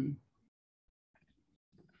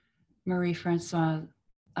 Marie Francois,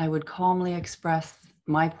 I would calmly express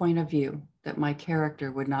my point of view that my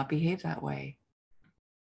character would not behave that way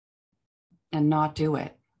and not do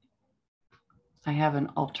it. I have an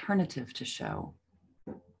alternative to show.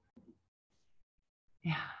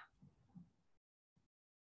 Yeah.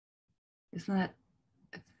 Isn't that,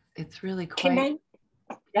 it's really quite.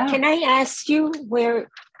 Can I ask you where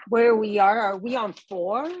we are? Are we on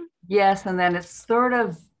 4? Yes, and then it's sort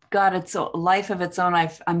of got its life of its own.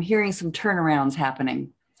 I'm hearing some turnarounds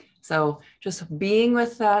happening. So just being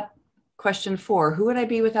with that question 4, who would I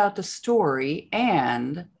be without the story?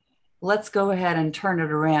 And let's go ahead and turn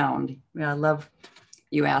it around. Yeah, I love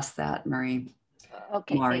you asked that, Marie.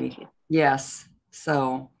 Okay, thank you. Yes,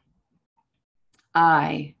 so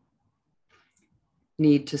I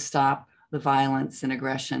need to stop the violence and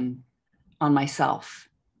aggression on myself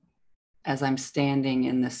as I'm standing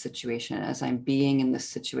in this situation, as I'm being in this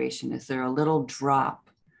situation. Is there a little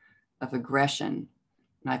drop of aggression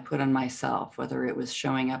I put on myself, whether it was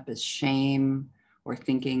showing up as shame or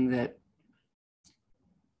thinking that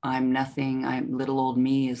I'm nothing, little old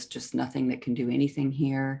me is just nothing that can do anything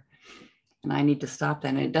here. And I need to stop that.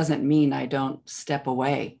 And it doesn't mean I don't step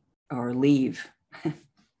away or leave. So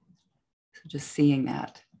just seeing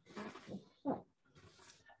that.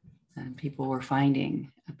 And people were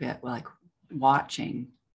finding a bit like watching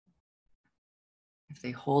if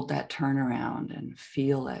they hold that turnaround and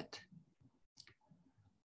feel it.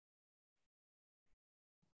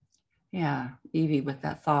 Yeah, Evie, with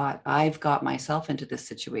that thought, I've got myself into this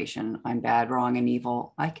situation. I'm bad, wrong, and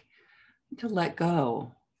evil. I need to let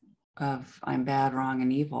go of I'm bad, wrong,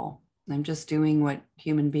 and evil. I'm just doing what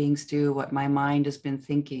human beings do, what my mind has been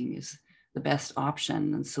thinking is the best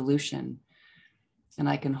option and solution. And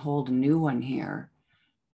I can hold a new one here.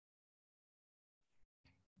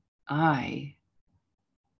 I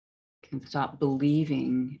can stop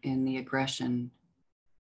believing in the aggression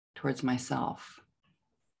towards myself.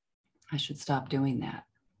 I should stop doing that.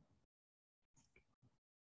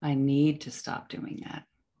 I need to stop doing that.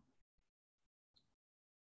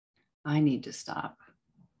 I need to stop.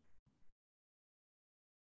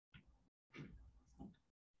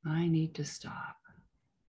 I need to stop.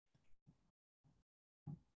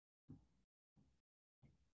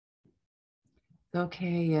 It's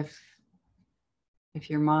okay if If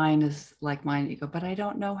your mind is like mine, you go, but I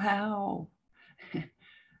don't know how.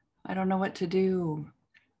 I don't know what to do.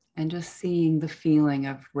 And just seeing the feeling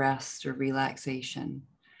of rest or relaxation.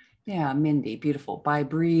 Yeah, Mindy, beautiful. By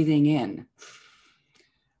breathing in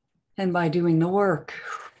and by doing the work.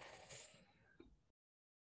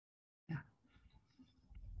 Yeah.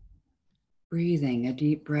 Breathing, a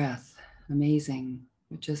deep breath, amazing.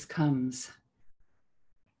 It just comes.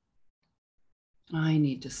 I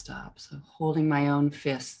need to stop. So holding my own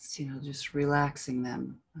fists, just relaxing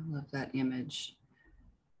them. I love that image.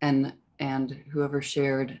 And whoever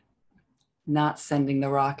shared not sending the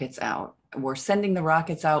rockets out. We're sending the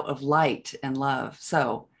rockets out of light and love.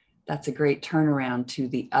 So that's a great turnaround to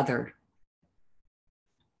the other.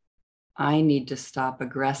 I need to stop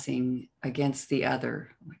aggressing against the other,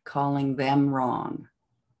 calling them wrong,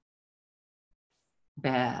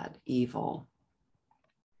 bad, evil.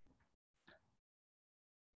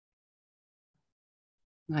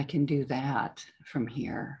 I can do that from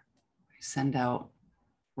here. I send out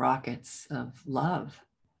rockets of love.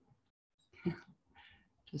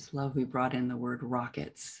 Just love, we brought in the word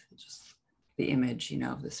rockets, just the image,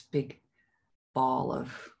 of this big ball of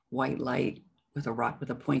white light with a rock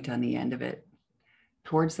with a point on the end of it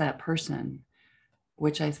towards that person,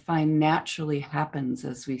 which I find naturally happens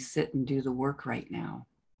as we sit and do the work right now.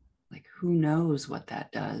 Like, who knows what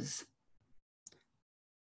that does?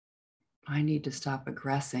 I need to stop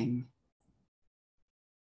aggressing,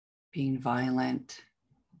 being violent,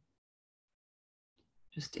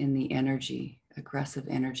 just in the energy, aggressive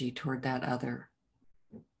energy toward that other.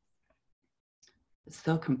 It's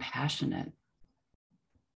so compassionate.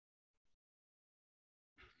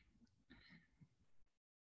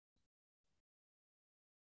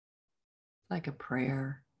 Like a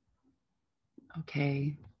prayer.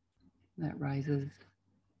 Okay, that rises.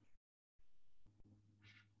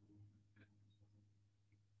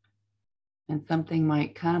 And something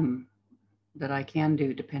might come that I can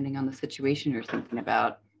do depending on the situation you're thinking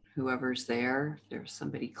about. Whoever's there, if there's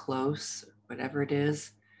somebody close, whatever it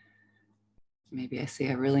is. Maybe I say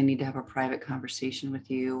I really need to have a private conversation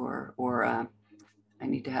with you, or I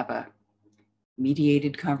need to have a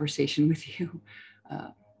mediated conversation with you.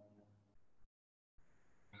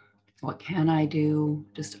 What can I do?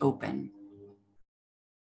 Just open.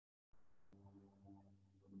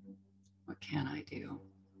 What can I do?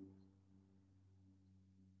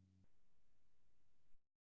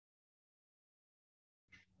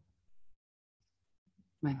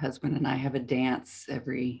 My husband and I have a dance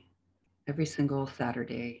every single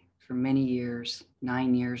Saturday for many years,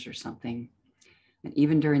 9 years or something. And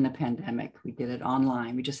even during the pandemic, we did it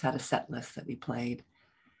online. We just had a set list that we played.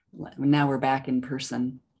 Now we're back in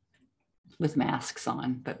person with masks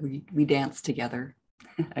on, but we danced together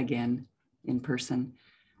again in person.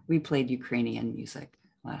 We played Ukrainian music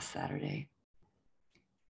last Saturday.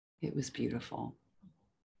 It was beautiful.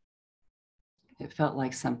 It felt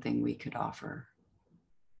like something we could offer.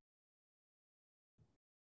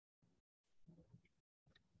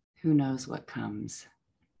 Who knows what comes?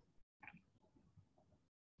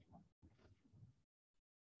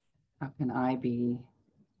 How can I be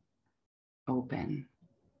open,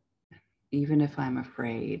 even if I'm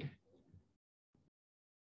afraid?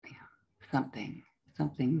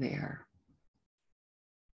 Something there.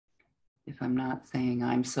 If I'm not saying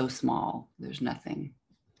I'm so small, there's nothing.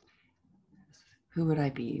 Who would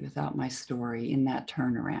I be without my story in that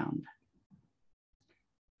turnaround?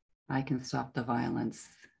 I can stop the violence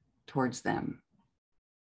towards them,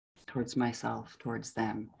 towards myself, towards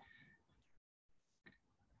them.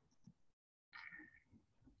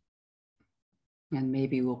 And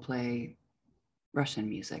maybe we'll play Russian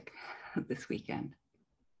music this weekend.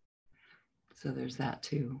 So there's that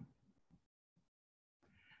too.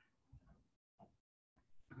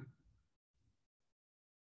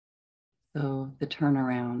 So the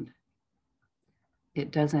turnaround,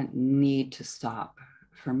 it doesn't need to stop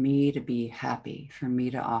for me to be happy, for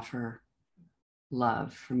me to offer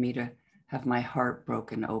love, for me to have my heart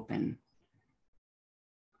broken open.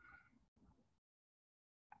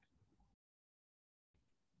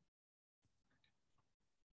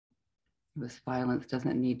 This violence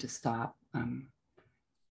doesn't need to stop.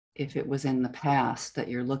 If it was in the past that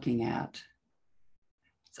you're looking at,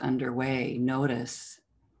 it's underway, notice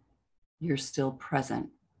you're still present.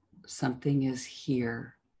 Something is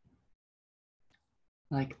here.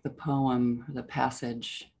 Like the poem, the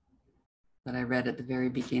passage that I read at the very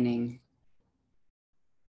beginning.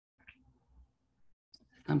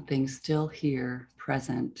 Something still here,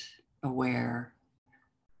 present, aware,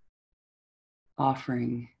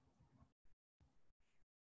 offering,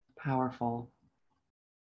 powerful.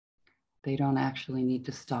 They don't actually need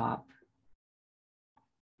to stop.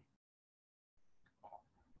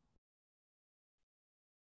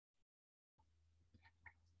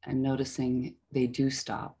 And noticing they do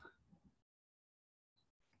stop.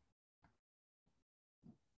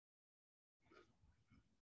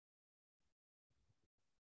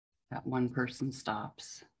 That one person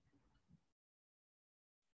stops.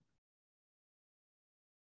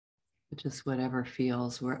 But just whatever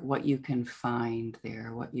feels, what you can find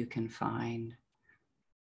there, what you can find.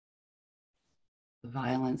 The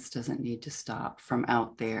violence doesn't need to stop from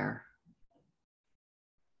out there.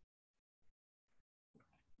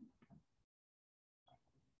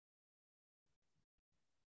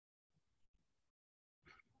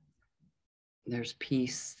 There's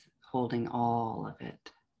peace holding all of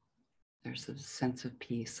it. There's a sense of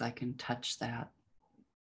peace. I can touch that.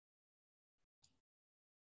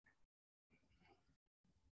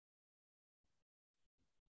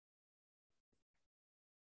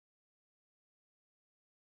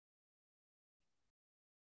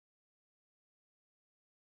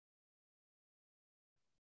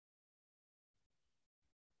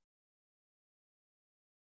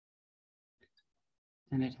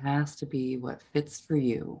 And it has to be what fits for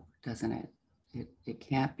you, doesn't it? It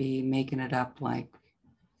can't be making it up like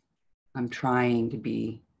I'm trying to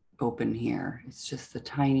be open here. It's just the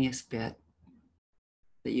tiniest bit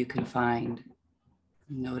that you can find.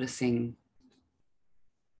 Noticing,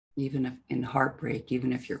 even if in heartbreak,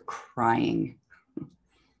 even if you're crying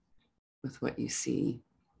with what you see,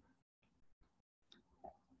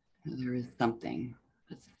 there is something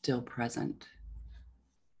that's still present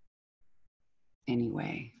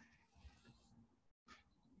anyway.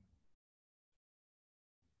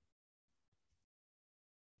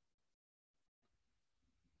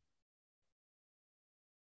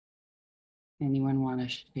 Anyone want to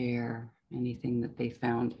share anything that they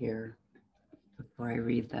found here before I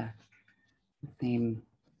read the same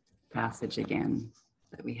passage again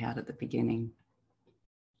that we had at the beginning?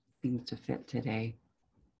 Seems to fit today.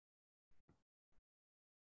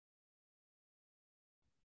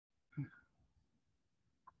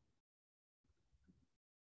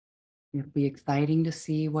 It'd be exciting to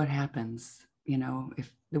see what happens. You know,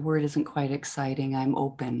 if the word isn't quite exciting, I'm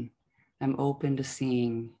open. I'm open to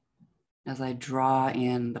seeing as I draw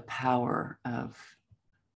in the power of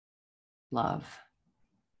love,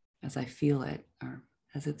 as I feel it or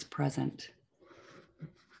as it's present.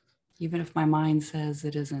 Even if my mind says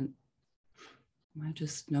it isn't, I'm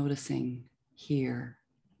just noticing here.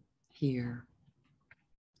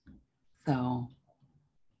 So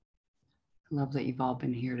I love that you've all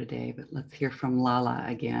been here today, but let's hear from Lala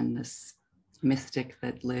again, this mystic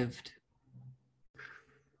that lived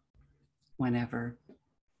whenever.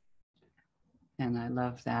 And I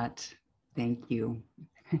love that. Thank you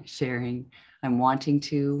sharing. I'm wanting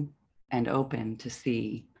to and open to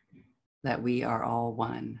see that we are all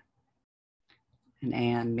one. And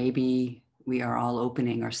Anne, maybe we are all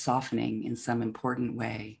opening or softening in some important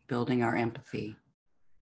way, building our empathy.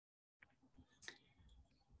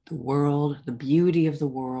 The world, the beauty of the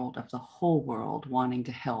world, of the whole world, wanting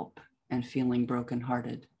to help and feeling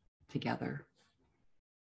brokenhearted together.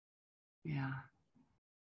 Yeah.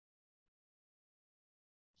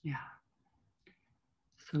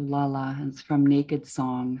 So Lala, it's from Naked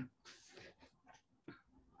Song.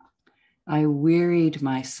 I wearied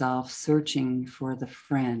myself searching for the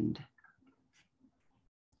friend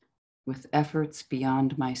with efforts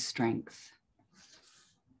beyond my strength.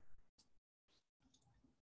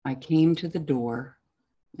 I came to the door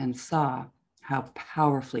and saw how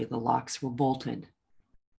powerfully the locks were bolted.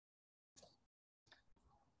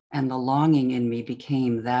 And the longing in me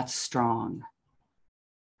became that strong.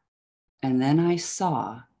 And then I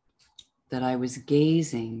saw that I was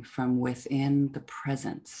gazing from within the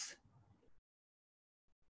presence.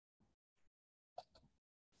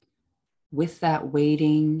 With that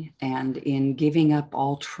waiting and in giving up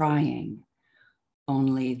all trying,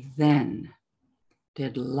 only then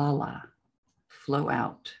did Lala flow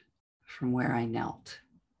out from where I knelt.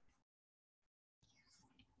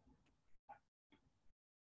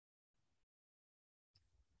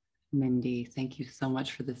 Mindy, thank you so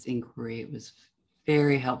much for this inquiry. It was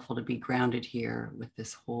very helpful to be grounded here with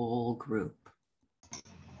this whole group.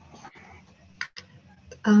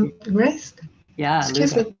 Grace? Yeah,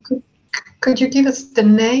 Excuse Luca. me. Could you give us the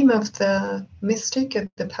name of the mystic,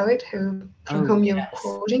 the poet from whom you're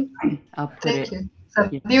quoting? I'll put Thank it. you. It's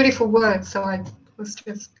a beautiful word, so I was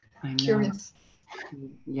just curious.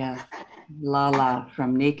 Yes, Lala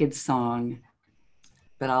from Naked Song,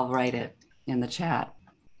 but I'll write it in the chat.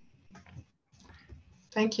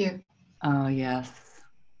 Thank you. Oh, yes.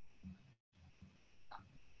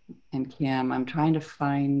 And Kim, I'm trying to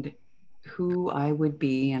find who I would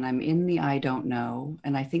be, and I'm in the I don't know,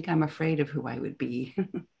 and I think I'm afraid of who I would be.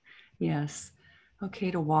 Yes.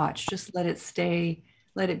 Okay to watch. Just let it stay,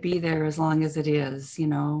 let it be there as long as it is, you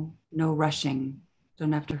know, no rushing.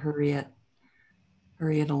 Don't have to hurry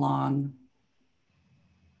it along.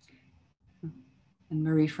 And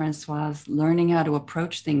Marie Francoise, learning how to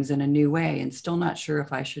approach things in a new way and still not sure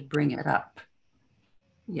if I should bring it up.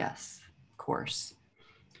 Yes, of course.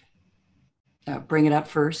 Bring it up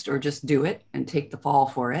first or just do it and take the fall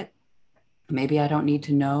for it. Maybe I don't need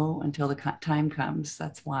to know until the time comes.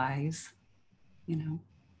 That's wise, you know.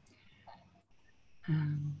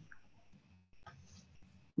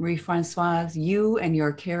 Marie Francoise, you and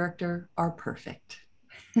your character are perfect.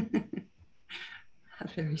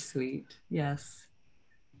 Very sweet. Yes.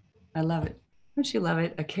 I love it. Don't you love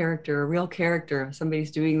it? A character, a real character.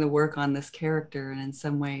 Somebody's doing the work on this character. And in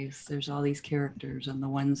some ways, there's all these characters and the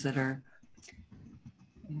ones that are,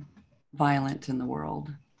 you know, violent in the world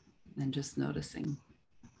and just noticing.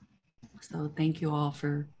 So thank you all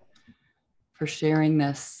for sharing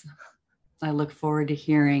this. I look forward to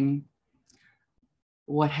hearing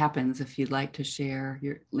what happens if you'd like to share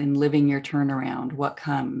in living your turnaround, what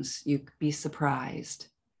comes. You could be surprised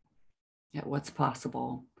at what's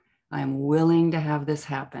possible. I'm willing to have this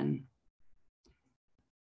happen.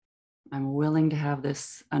 I'm willing to have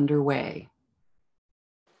this underway.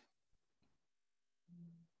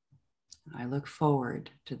 I look forward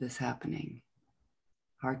to this happening.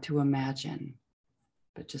 Hard to imagine,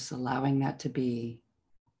 but just allowing that to be,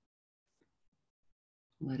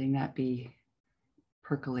 letting that be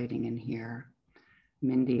percolating in here.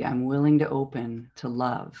 Mindy, I'm willing to open to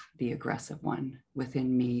love the aggressive one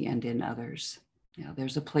within me and in others. Yeah,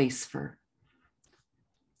 there's a place for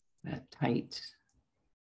that tight,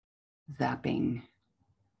 zapping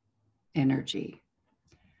energy.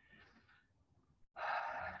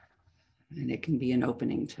 And it can be an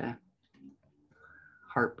opening to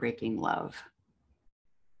heartbreaking love.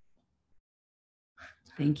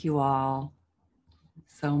 Thank you all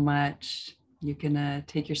so much. You can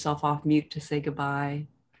take yourself off mute to say goodbye.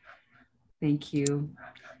 Thank you.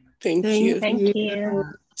 Thank you. Thank you.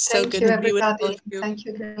 So Thank good you, to be with all everybody. of you. Thank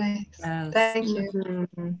you, Grace. Yes. Thank you.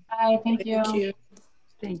 Bye. Thank you. Thank you.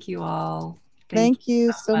 Thank you all. Thank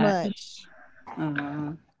you so much.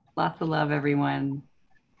 Lots of love, everyone.